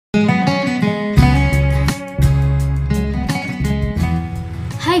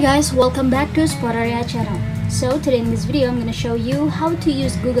guys, welcome back to Spotaria channel. So today in this video I'm gonna show you how to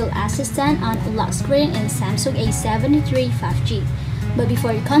use Google Assistant on a lock screen in Samsung A73 5G. But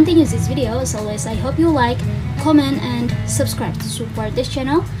before you continue this video, as always, I hope you like, comment and subscribe to support this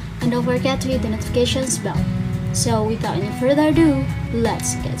channel, and don't forget to hit the notifications bell. So without any further ado,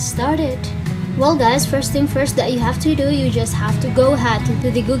 let's get started. Well guys, first thing first that you have to do, you just have to go ahead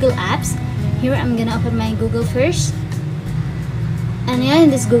to the Google apps. Here I'm gonna open my Google first. And yeah, in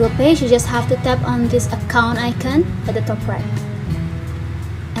this Google page, you just have to tap on this account icon at the top right.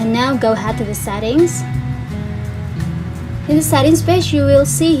 And now go ahead to the settings. In the settings page, you will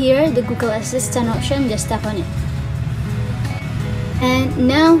see here the Google Assistant option, just tap on it. And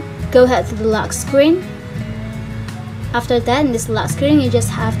now go ahead to the lock screen. After that, in this lock screen, you just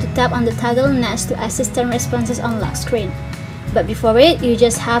have to tap on the toggle next to Assistant Responses on lock screen. But before it, you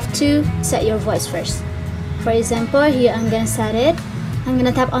just have to set your voice first. For example, here I'm gonna set it. I'm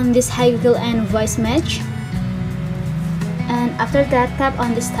gonna tap on this Hi Google and voice match. And after that, tap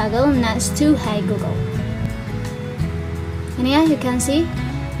on this toggle next to Hi Google. And yeah, you can see,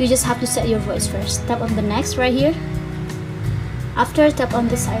 you just have to set your voice first. Tap on the next right here. After, tap on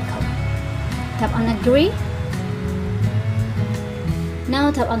the circle. Tap on agree.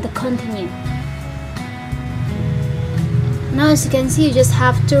 Now tap on the continue. Now as you can see, you just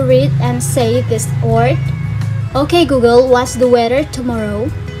have to read and say this word. Okay Google, what's the weather tomorrow?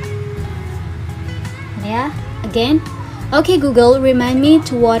 Yeah, again. Okay Google, remind me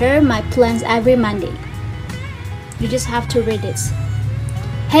to water my plants every Monday. You just have to read this.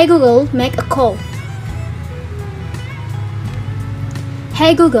 Hey Google, make a call.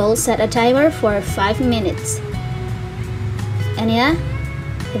 Hey Google, set a timer for 5 minutes. And yeah,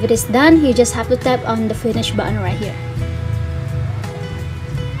 if it is done, you just have to tap on the finish button right here.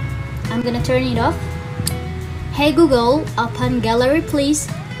 I'm gonna turn it off. Hey Google, open gallery please.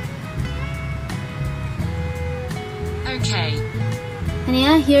 Okay. And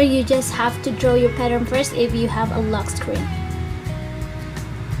yeah, here you just have to draw your pattern first if you have a lock screen.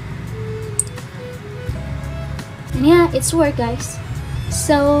 And yeah, it's worked guys.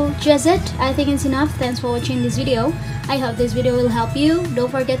 So just it, I think it's enough. Thanks for watching this video. I hope this video will help you. Don't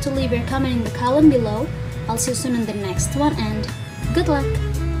forget to leave your comment in the column below. I'll see you soon in the next one and good luck.